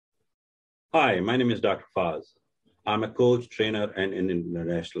Hi, my name is Dr. Faz. I'm a coach, trainer, and an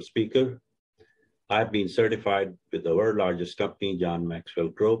international speaker. I've been certified with the world's largest company, John Maxwell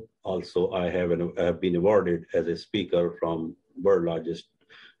Group. Also, I have been awarded as a speaker from world's largest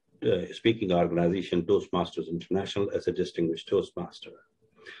speaking organization, Toastmasters International, as a distinguished Toastmaster.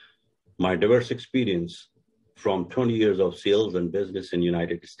 My diverse experience from 20 years of sales and business in the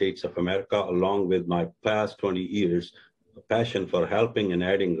United States of America, along with my past 20 years passion for helping and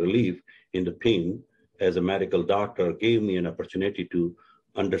adding relief in the pain as a medical doctor, gave me an opportunity to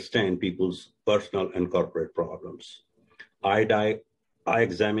understand people's personal and corporate problems. I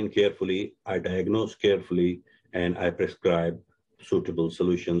examine carefully, I diagnose carefully, and I prescribe suitable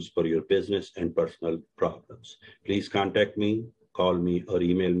solutions for your business and personal problems. Please contact me, call me, or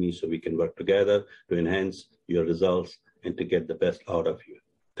email me so we can work together to enhance your results and to get the best out of you.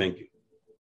 Thank you.